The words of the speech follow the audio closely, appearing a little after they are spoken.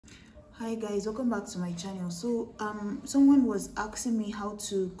Hi guys, welcome back to my channel. So someone was asking me how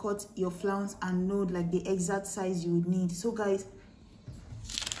to cut your flounce and know like the exact size you would need. So guys,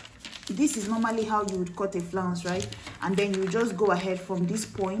 this is normally how you would cut a flounce, right? And then you just go ahead from this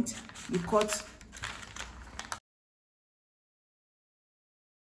point, you cut.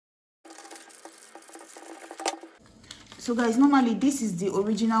 So guys, normally this is the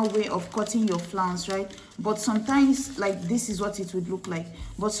original way of cutting your flounce, right? But sometimes like this is what it would look like.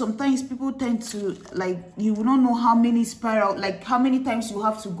 But sometimes people tend to like, you will not know how many spiral, like how many times you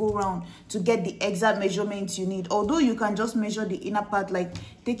have to go around to get the exact measurement you need. Although you can just measure the inner part, like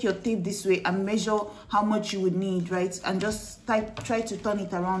take your tape this way and measure how much you would need, right? And just try to turn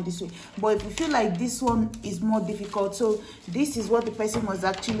it around this way. But if you feel like this one is more difficult, so this is what the person was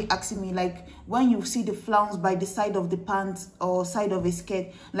actually asking me, like when you see the flounce by the side of the pants or side of a skirt,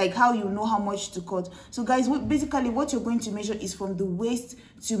 like how you know how much to cut. So guys, basically what you're going to measure is from the waist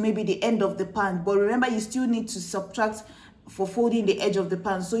to maybe the end of the pant. But remember, you still need to subtract for folding the edge of the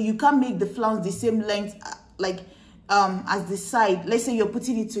pants. So you can't make the flounce the same length like as the side. Let's say you're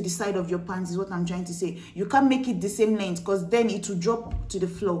putting it to the side of your pants is what I'm trying to say. You can't make it the same length because then it will drop to the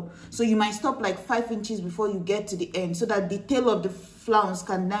floor. So you might stop like 5 inches before you get to the end so that the tail of the flounce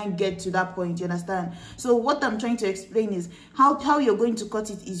can then get to that point. You understand? So what I'm trying to explain is how you're going to cut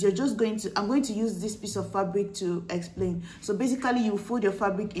it is you're just going to, I'm going to use this piece of fabric to explain. So basically you fold your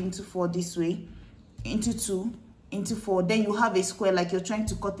fabric into 4 this way, into 2, into 4, then you have a square like you're trying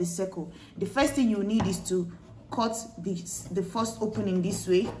to cut a circle. The first thing you need is to cut the first opening this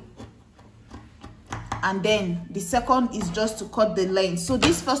way, and then the second is just to cut the length. So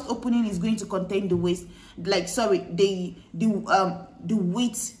this first opening is going to contain the waist, like sorry, the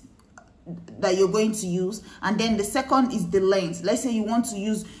width that you're going to use, and then the second is the length. Let's say you want to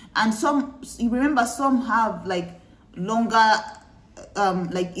use, and some, you remember some have like longer,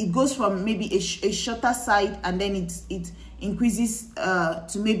 like it goes from maybe a shorter side and then it increases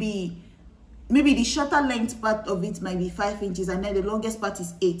to maybe the shorter length part of it might be 5 inches and then the longest part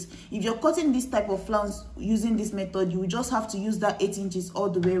is 8. If you're cutting this type of flounce using this method, you will just have to use that 8 inches all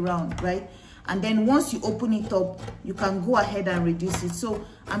the way around, right? And then once you open it up, you can go ahead and reduce it. So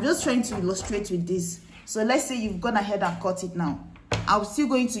I'm just trying to illustrate with this. So let's say you've gone ahead and cut it now. I'm still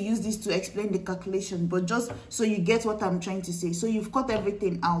going to use this to explain the calculation, but just so you get what I'm trying to say. So you've cut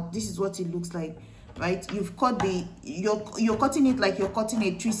everything out. This is what it looks like, right? You've cut the, you're cutting it like you're cutting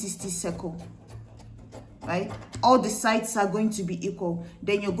a 360 circle, right? All the sides are going to be equal.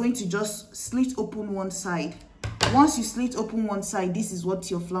 Then you're going to just slit open one side. Once you slit open one side, this is what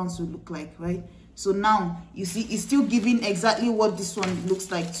your flounce will look like, right? So now you see it's still giving exactly what this one looks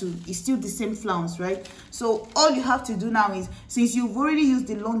like too. It's still the same flounce, right? So all you have to do now is, since you've already used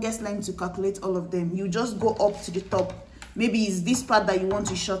the longest length to calculate all of them, you just go up to the top. Maybe it's this part that you want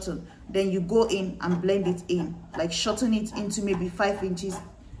to shorten, then you go in and blend it in, like shorten it into maybe 5 inches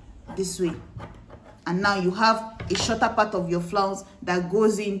this way. And now you have a shorter part of your flounce that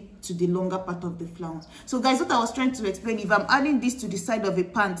goes in to the longer part of the flounce. So guys, what I was trying to explain, if I'm adding this to the side of a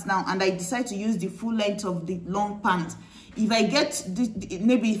pant now and I decide to use the full length of the long pant, if I get this,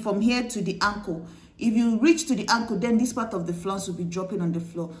 maybe from here to the ankle, if you reach to the ankle, then this part of the flounce will be dropping on the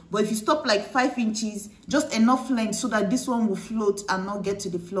floor. But if you stop like 5 inches, just enough length so that this one will float and not get to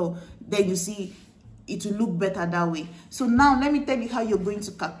the floor, then you see it will look better that way. So now let me tell you how you're going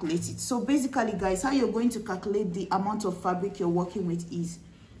to calculate it. So basically guys, how you're going to calculate the amount of fabric you're working with is,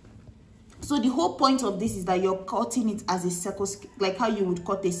 so the whole point of this is that you're cutting it as a circle, like how you would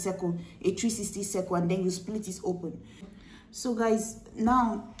cut a circle, a 360 circle, and then you split it open. So guys,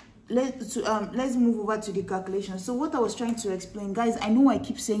 now let's move over to the calculation. So what I was trying to explain, guys, I know I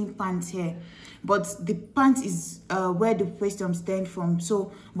keep saying pants here, but the pants is where the question stems from.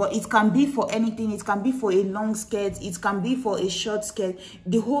 So, but it can be for anything. It can be for a long skirt. It can be for a short skirt.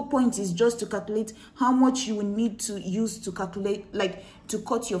 The whole point is just to calculate how much you will need to use to calculate, like to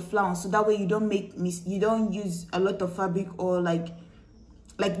cut your flounce, so that way you don't you don't use a lot of fabric, or like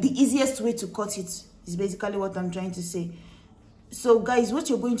the easiest way to cut it is basically what I'm trying to say. So guys, what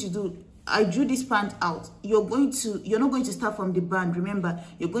you're going to do, I drew this pant out. You're not going to start from the band. Remember,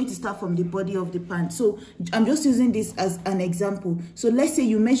 you're going to start from the body of the pant. So I'm just using this as an example. So let's say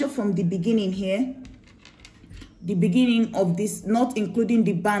you measure from the beginning here, the beginning of this, not including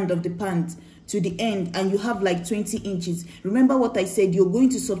the band of the pant, to the end, and you have like 20 inches. Remember what I said, you're going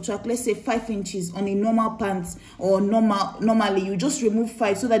to subtract, let's say 5 inches on a normal pant, or normally you just remove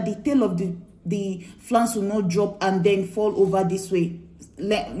 5 so that the tail of the flounce will not drop and then fall over this way,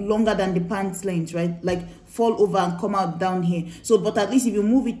 longer than the pants length, right? Like fall over and come out down here. So but at least if you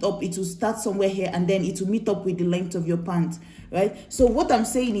move it up, it will start somewhere here and then it will meet up with the length of your pant, right? So what I'm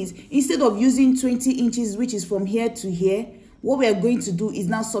saying is, instead of using 20 inches, which is from here to here, what we are going to do is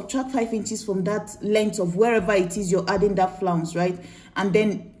now subtract 5 inches from that length of wherever it is you're adding that flounce, right? And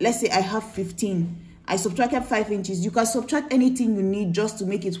then let's say I have 15. I subtracted 5 inches. You can subtract anything you need just to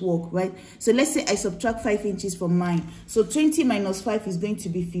make it work, right? So let's say I subtract 5 inches from mine. So 20 minus 5 is going to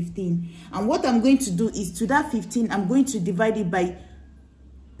be 15. And what I'm going to do is, to that 15, I'm going to divide it by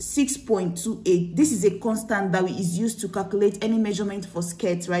 6.28. This is a constant that is used to calculate any measurement for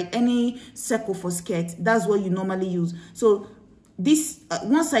skirt, right? Any circle for skirt. That's what you normally use. So this,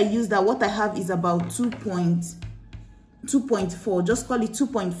 once I use that, what I have is about 2.4. Just call it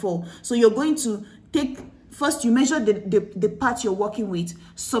 2.4. So you're going to take, first you measure the part you're working with,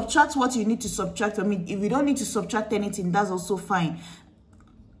 subtract what you need to subtract. I mean, if you don't need to subtract anything, that's also fine.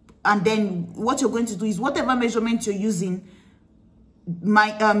 And then what you're going to do is, whatever measurement you're using,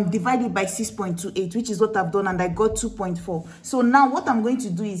 divided by 6.28, which is what I've done, and I got 2.4. So now what I'm going to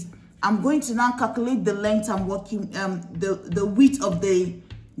do is, I'm going to now calculate the length I'm working, the width of the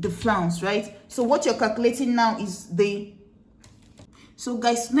flounce, right? So what you're calculating now is so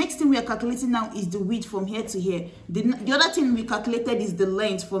guys, next thing we are calculating now is the width from here to here. The other thing we calculated is the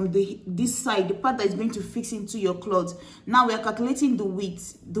length from this side, the part that is going to fix into your cloth. Now we are calculating the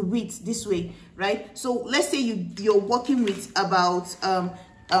width this way, right? So let's say you're working with about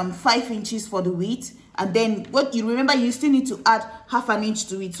 5 inches for the width, and then what you remember, you still need to add half an inch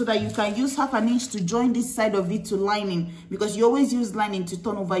to it, so that you can use half an inch to join this side of it to lining, because you always use lining to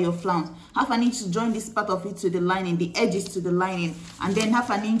turn over your flounce. Half an inch to join this part of it to the lining, the edges to the lining, and then half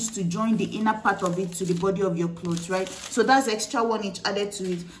an inch to join the inner part of it to the body of your clothes, right? So that's extra 1 inch added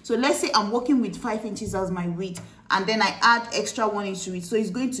to it. So let's say I'm working with 5 inches as my width, and then I add extra 1 inch to it, so it's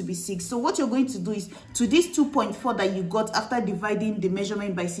going to be 6. So what you're going to do is, to this 2.4 that you got after dividing the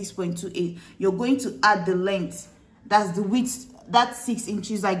measurement by 6.28, you're going to add the length. That's the width. That's 6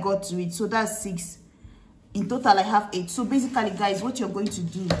 inches I got to it, so that's 6. In total I have 8. So basically guys, what you're going to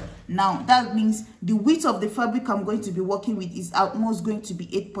do now, that means the width of the fabric I'm going to be working with is almost going to be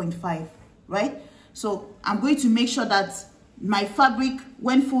 8.5, right? So I'm going to make sure that my fabric,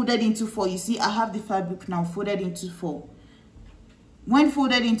 when folded into 4, you see I have the fabric now folded into 4. When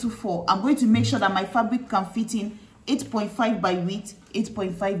folded into 4, I'm going to make sure that my fabric can fit in 8.5 by width,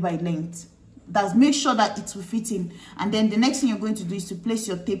 8.5 by length. That's make sure that it will fit in. And then the next thing you're going to do is to place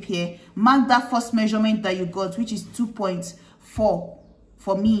your tape here, mark that first measurement that you got, which is 2.4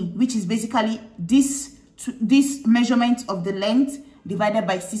 for me, which is basically this measurement of the length divided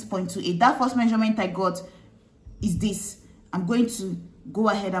by 6.28. That first measurement I got is this. I'm going to go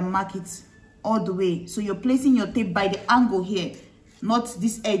ahead and mark it all the way. So you're placing your tape by the angle here, not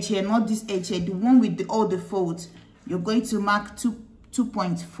this edge here, not this edge here, the one with all the folds. You're going to mark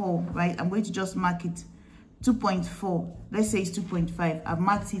 2.4, right? I'm going to just mark it 2.4. Let's say it's 2.5. I've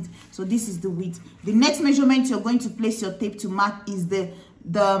marked it. So this is the width. The next measurement you're going to place your tape to mark is the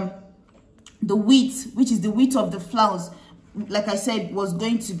width, which is the width of the flounce. Like I said, was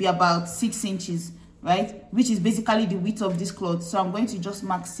going to be about 6 inches, right? Which is basically the width of this cloth. So I'm going to just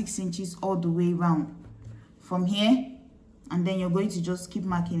mark 6 inches all the way around from here, and then you're going to just keep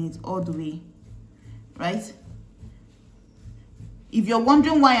marking it all the way, right? If you're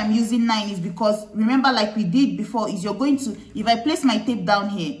wondering why I'm using 9, is because remember, like we did before, is you're going to, if I place my tape down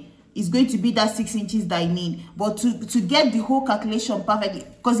here, it's going to be that 6 inches that I need. But to get the whole calculation perfectly,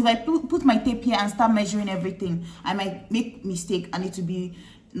 because if I put my tape here and start measuring everything, I might make mistake, and it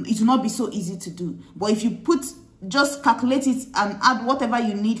will not be so easy to do. But if you just calculate it and add whatever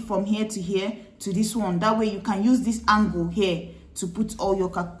you need from here to here to this one, that way you can use this angle here to put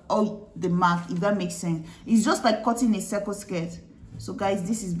all the mark, if that makes sense. It's just like cutting a circle skirt. So guys,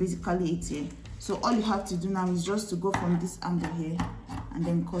 this is basically it here. So all you have to do now is just to go from this angle here and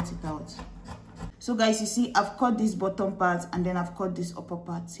then cut it out. So guys, you see I've cut this bottom part and then I've cut this upper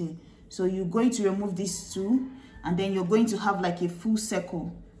part here. So you're going to remove these two, and then you're going to have like a full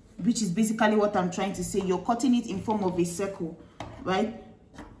circle, which is basically what I'm trying to say. You're cutting it in form of a circle, right?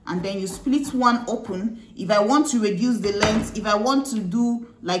 And then you split one open. If I want to reduce the length, if I want to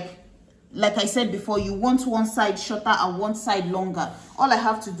do like I said before, you want one side shorter and one side longer, all I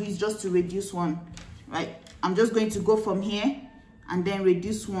have to do is just to reduce one, right? I'm just going to go from here and then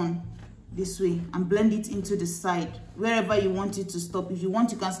reduce one this way and blend it into the side wherever you want it to stop. If you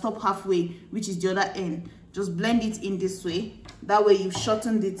want, you can stop halfway, which is the other end. Just blend it in this way. That way you've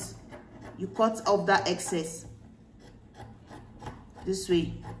shortened it. You cut off that excess this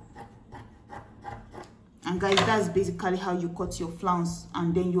way. And guys, that's basically how you cut your flounce,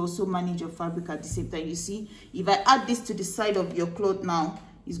 and then you also manage your fabric at the same time. You see, if I add this to the side of your cloth now,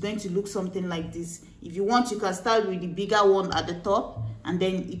 it's going to look something like this. If you want, you can start with the bigger one at the top, and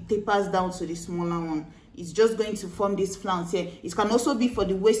then it tapers down to the smaller one. It's just going to form this flounce here. It can also be for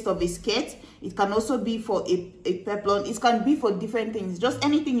the waist of a skirt. It can also be for a peplon. It can be for different things. Just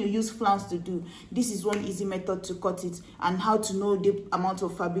anything you use flounce to do. This is one easy method to cut it, and how to know the amount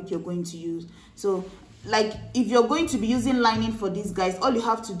of fabric you're going to use. So, like, if you're going to be using lining for these guys, all you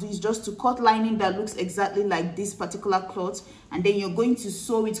have to do is just to cut lining that looks exactly like this particular cloth, and then you're going to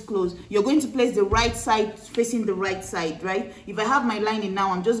sew it close. You're going to place the right side facing the right side, right? If I have my lining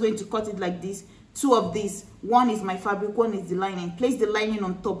now, I'm just going to cut it like this. Two of these, one is my fabric, one is the lining. Place the lining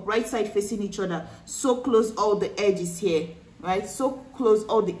on top, right side facing each other. Sew close all the edges here, right? Sew close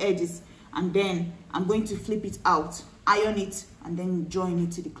all the edges, and then I'm going to flip it out, iron it, and then join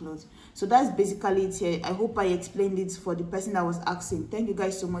it to the cloth. So that's basically it here. I hope I explained it for the person that was asking. Thank you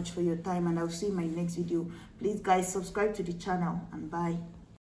guys so much for your time, and I'll see you in my next video. Please guys, subscribe to the channel, and bye.